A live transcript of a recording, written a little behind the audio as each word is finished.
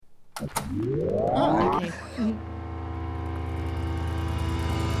Oh, okay.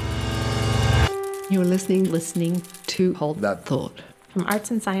 You're listening to Hold That Thought from Arts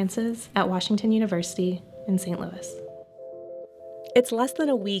and Sciences at Washington University in St. Louis. It's less than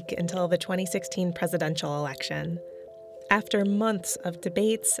a week until the 2016 presidential election. After months of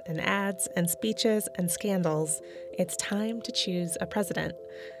debates and ads and speeches and scandals, it's time to choose a president.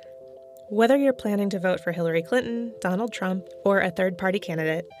 Whether you're planning to vote for Hillary Clinton, Donald Trump, or a third-party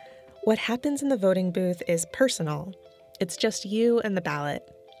candidate, what happens in the voting booth is personal. It's just you and the ballot.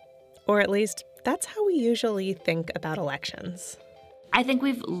 Or at least, that's how we usually think about elections. I think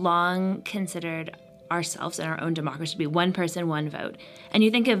we've long considered ourselves and our own democracy to be one person, one vote. And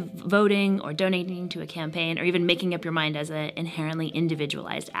you think of voting or donating to a campaign or even making up your mind as an inherently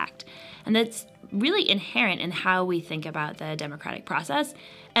individualized act. And that's really inherent in how we think about the democratic process.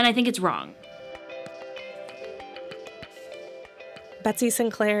 And I think it's wrong. Betsy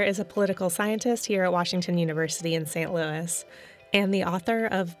Sinclair is a political scientist here at Washington University in St. Louis and the author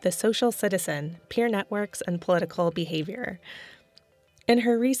of The Social Citizen: Peer Networks and Political Behavior. In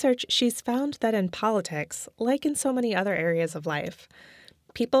her research, she's found that in politics, like in so many other areas of life,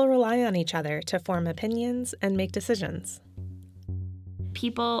 people rely on each other to form opinions and make decisions.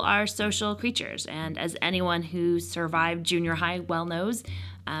 People are social creatures, and as anyone who survived junior high well knows,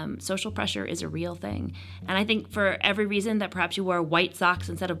 social pressure is a real thing. And I think for every reason that perhaps you wore white socks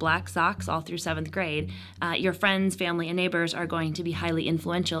instead of black socks all through 7th grade, your friends, family, and neighbors are going to be highly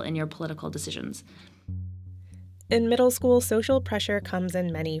influential in your political decisions. In middle school, social pressure comes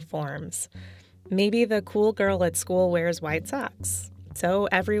in many forms. Maybe the cool girl at school wears white socks, so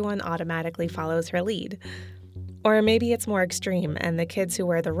everyone automatically follows her lead. Or maybe it's more extreme, and the kids who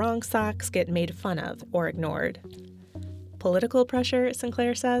wear the wrong socks get made fun of or ignored. Political pressure,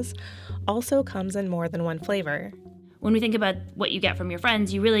 Sinclair says, also comes in more than one flavor. When we think about what you get from your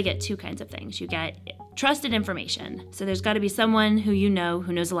friends, you really get two kinds of things. You get trusted information. So there's got to be someone who you know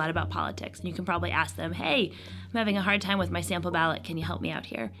who knows a lot about politics. And you can probably ask them, hey, I'm having a hard time with my sample ballot. Can you help me out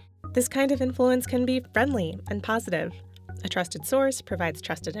here? This kind of influence can be friendly and positive. A trusted source provides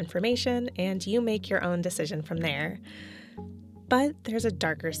trusted information, and you make your own decision from there. But there's a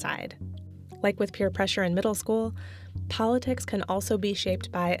darker side. Like with peer pressure in middle school, politics can also be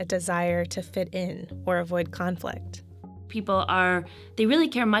shaped by a desire to fit in or avoid conflict. They really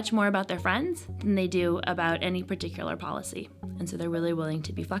care much more about their friends than they do about any particular policy. And so they're really willing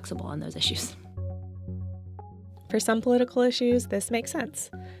to be flexible on those issues. For some political issues, this makes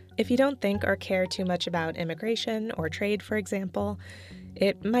sense. If you don't think or care too much about immigration or trade, for example,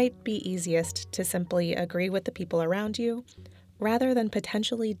 it might be easiest to simply agree with the people around you rather than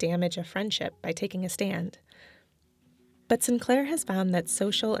potentially damage a friendship by taking a stand. But Sinclair has found that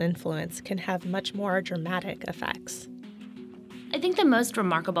social influence can have much more dramatic effects. I think the most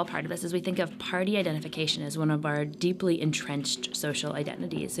remarkable part of this is we think of party identification as one of our deeply entrenched social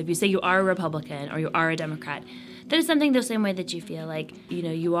identities. So if you say you are a Republican or you are a Democrat, that is something the same way that you feel like,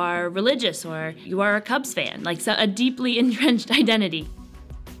 you are religious or you are a Cubs fan, like a deeply entrenched identity.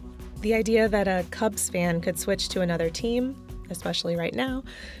 The idea that a Cubs fan could switch to another team, especially right now,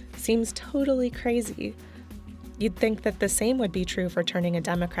 seems totally crazy. You'd think that the same would be true for turning a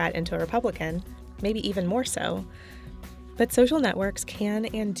Democrat into a Republican, maybe even more so. But social networks can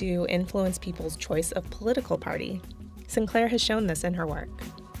and do influence people's choice of political party. Sinclair has shown this in her work.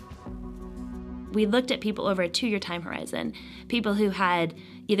 We looked at people over a 2-year time horizon, people who had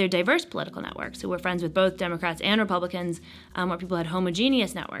either diverse political networks, who were friends with both Democrats and Republicans, or people had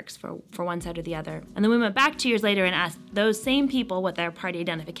homogeneous networks for one side or the other. And then we went back 2 years later and asked those same people what their party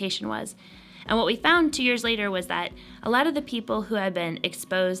identification was. And what we found 2 years later was that a lot of the people who had been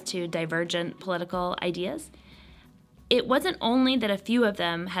exposed to divergent political ideas, it wasn't only that a few of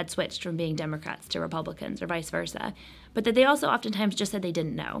them had switched from being Democrats to Republicans or vice versa, but that they also oftentimes just said they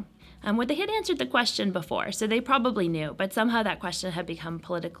didn't know. Where they had answered the question before, so they probably knew, but somehow that question had become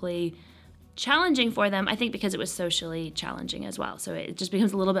politically challenging for them, I think because it was socially challenging as well. So it just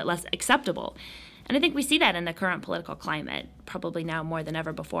becomes a little bit less acceptable. And I think we see that in the current political climate, probably now more than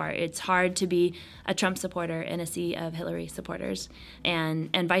ever before. It's hard to be a Trump supporter in a sea of Hillary supporters, and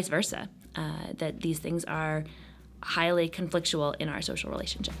vice versa, that these things are highly conflictual in our social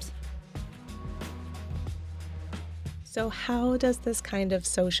relationships. So how does this kind of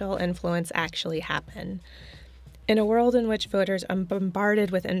social influence actually happen? In a world in which voters are bombarded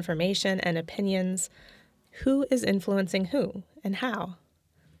with information and opinions, who is influencing who and how?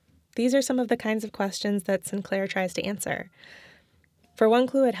 These are some of the kinds of questions that Sinclair tries to answer. For one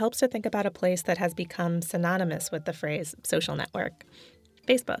clue, it helps to think about a place that has become synonymous with the phrase social network: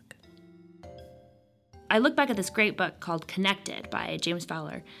 Facebook. I look back at this great book called Connected by James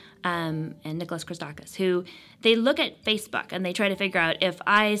Fowler and Nicholas Christakis, who they look at Facebook and they try to figure out, if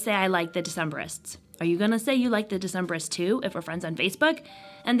I say I like the Decemberists, are you going to say you like the Decemberists too if we're friends on Facebook?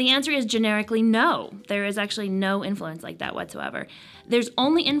 And the answer is generically no. There is actually no influence like that whatsoever. There's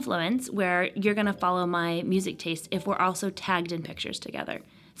only influence where you're going to follow my music taste if we're also tagged in pictures together.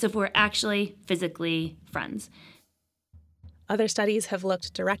 So if we're actually physically friends. Other studies have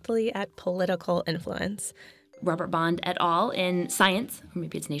looked directly at political influence. Robert Bond et al. In Science, or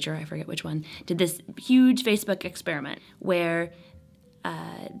maybe it's Nature, I forget which one, did this huge Facebook experiment where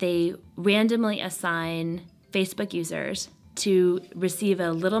they randomly assign Facebook users to receive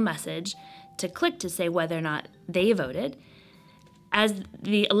a little message to click to say whether or not they voted. As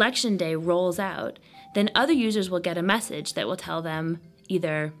the election day rolls out, then other users will get a message that will tell them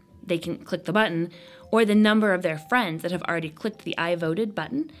either they can click the button or the number of their friends that have already clicked the I voted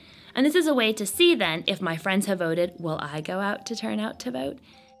button. And this is a way to see then, if my friends have voted, will I go out to turn out to vote?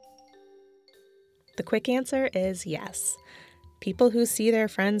 The quick answer is yes. People who see their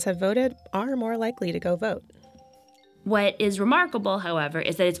friends have voted are more likely to go vote. What is remarkable, however,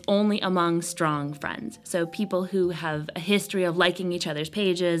 is that it's only among strong friends. So people who have a history of liking each other's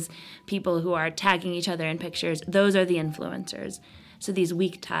pages, people who are tagging each other in pictures, those are the influencers. So these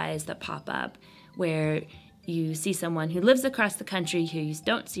weak ties that pop up where you see someone who lives across the country who you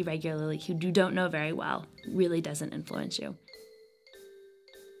don't see regularly, who you don't know very well, really doesn't influence you.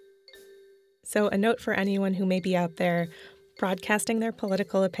 So a note for anyone who may be out there broadcasting their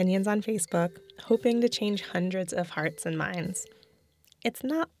political opinions on Facebook, hoping to change hundreds of hearts and minds. It's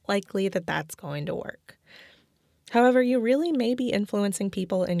not likely that that's going to work. However, you really may be influencing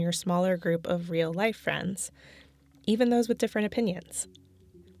people in your smaller group of real-life friends, even those with different opinions.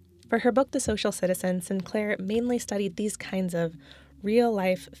 For her book, The Social Citizen, Sinclair mainly studied these kinds of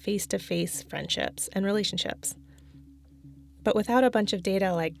real-life, face-to-face friendships and relationships. But without a bunch of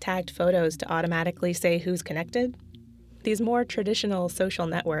data like tagged photos to automatically say who's connected, these more traditional social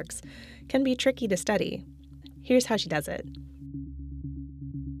networks can be tricky to study. Here's how she does it.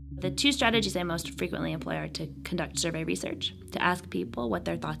 The two strategies I most frequently employ are to conduct survey research, to ask people what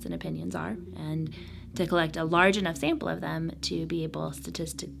their thoughts and opinions are, and to collect a large enough sample of them to be able to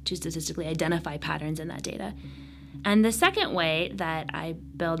statistically identify patterns in that data. And the second way that I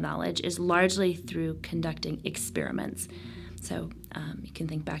build knowledge is largely through conducting experiments. So you can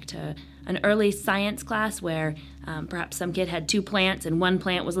think back to an early science class where perhaps some kid had two plants and one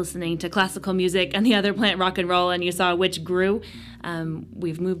plant was listening to classical music and the other plant rock and roll, and you saw which grew.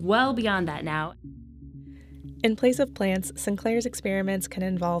 We've moved well beyond that now. In place of plants, Sinclair's experiments can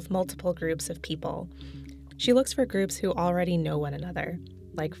involve multiple groups of people. She looks for groups who already know one another,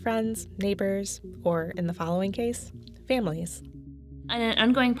 like friends, neighbors, or in the following case, families. In an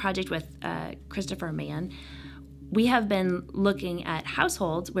ongoing project with Christopher Mann, we have been looking at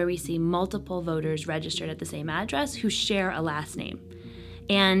households where we see multiple voters registered at the same address who share a last name.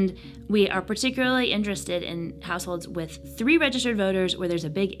 And we are particularly interested in households with 3 registered voters where there's a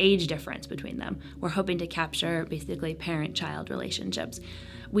big age difference between them. We're hoping to capture basically parent-child relationships.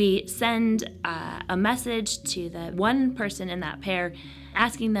 We send a message to the one person in that pair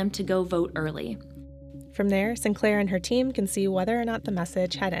asking them to go vote early. From there, Sinclair and her team can see whether or not the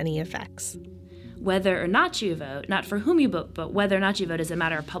message had any effects. Whether or not you vote, not for whom you vote, but whether or not you vote is a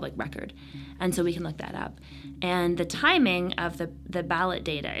matter of public record. And so we can look that up. And the timing of the ballot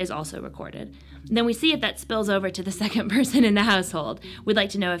data is also recorded. Then we see if that spills over to the second person in the household. We'd like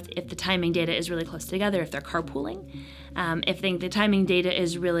to know if the timing data is really close together, if they're carpooling, if the timing data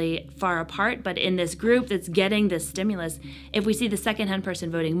is really far apart, but in this group that's getting this stimulus, if we see the second-hand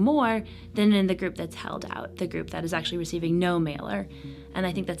person voting more than in the group that's held out, the group that is actually receiving no mailer. And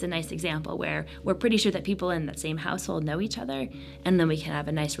I think that's a nice example where we're pretty sure that people in that same household know each other, and then we can have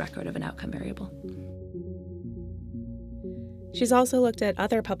a nice record of an outcome variable. She's also looked at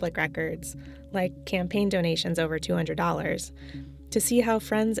other public records, like campaign donations over $200, to see how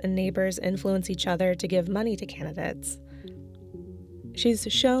friends and neighbors influence each other to give money to candidates. She's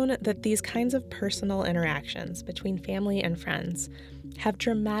shown that these kinds of personal interactions between family and friends have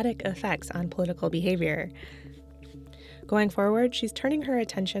dramatic effects on political behavior. Going forward, she's turning her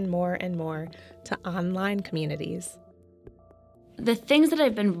attention more and more to online communities. The things that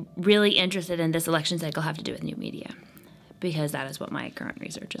I've been really interested in this election cycle have to do with new media, because that is what my current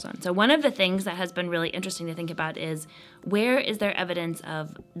research is on. So one of the things that has been really interesting to think about is, where is there evidence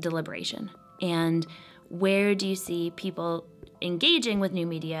of deliberation? And where do you see people engaging with new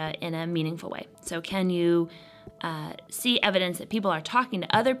media in a meaningful way? So can you see evidence that people are talking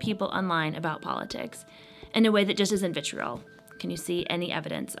to other people online about politics in a way that just isn't vitriol? can you see any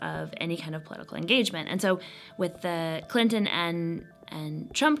evidence of any kind of political engagement? And so with the Clinton and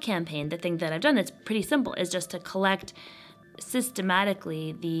Trump campaign, the thing that I've done that's pretty simple is just to collect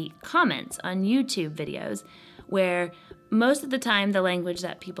systematically the comments on YouTube videos, where most of the time the language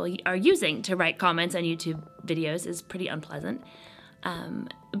that people are using to write comments on YouTube videos is pretty unpleasant.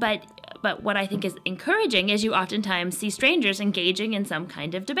 But what I think is encouraging is you oftentimes see strangers engaging in some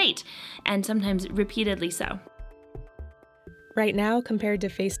kind of debate, and sometimes repeatedly so. Right now, compared to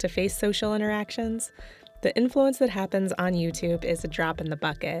face-to-face social interactions, the influence that happens on YouTube is a drop in the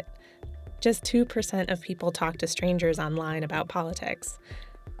bucket. Just 2% of people talk to strangers online about politics.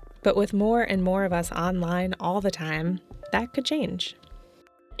 But with more and more of us online all the time, that could change.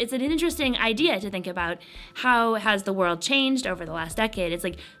 It's an interesting idea to think about how has the world changed over the last decade. It's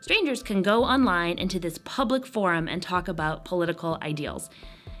like strangers can go online into this public forum and talk about political ideals.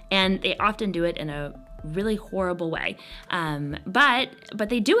 And they often do it in a really horrible way. But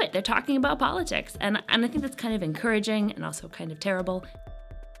they do it. They're talking about politics. And I think that's kind of encouraging and also kind of terrible.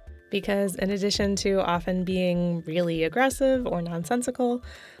 Because in addition to often being really aggressive or nonsensical,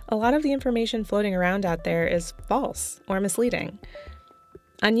 a lot of the information floating around out there is false or misleading.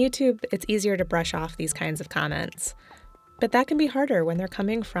 On YouTube, it's easier to brush off these kinds of comments, but that can be harder when they're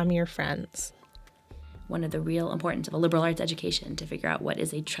coming from your friends. One of the real importance of a liberal arts education to figure out what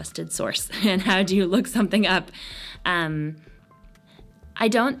is a trusted source and how do you look something up. I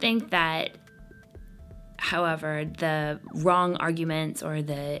don't think that, however, the wrong arguments or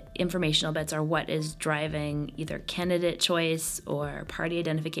the informational bits are what is driving either candidate choice or party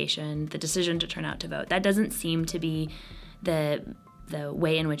identification, the decision to turn out to vote. That doesn't seem to be the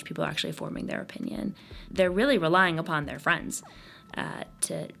way in which people are actually forming their opinion. They're really relying upon their friends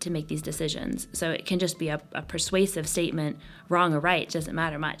to make these decisions. So it can just be a persuasive statement, wrong or right. It doesn't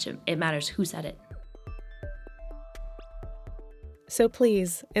matter much. It matters who said it. So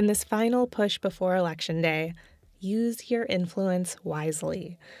please, in this final push before Election Day, use your influence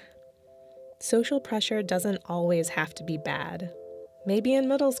wisely. Social pressure doesn't always have to be bad. Maybe in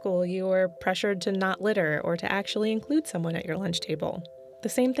middle school you were pressured to not litter or to actually include someone at your lunch table. The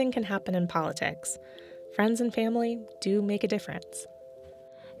same thing can happen in politics. Friends and family do make a difference.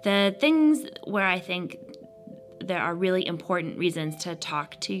 The things where I think there are really important reasons to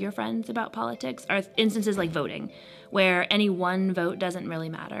talk to your friends about politics are instances like voting, where any one vote doesn't really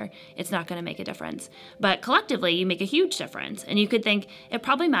matter. It's not going to make a difference. But collectively, you make a huge difference. And you could think it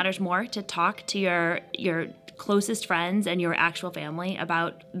probably matters more to talk to your closest friends and your actual family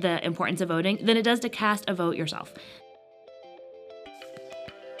about the importance of voting than it does to cast a vote yourself.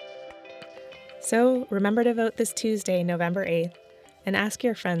 So remember to vote this Tuesday, November 8th, and ask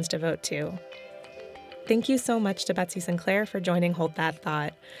your friends to vote too. Thank you so much to Betsy Sinclair for joining Hold That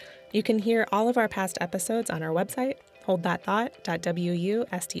Thought. You can hear all of our past episodes on our website,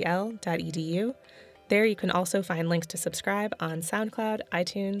 holdthatthought.wustl.edu. There you can also find links to subscribe on SoundCloud,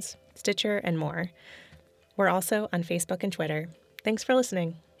 iTunes, Stitcher, and more. We're also on Facebook and Twitter. Thanks for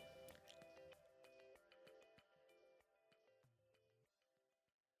listening.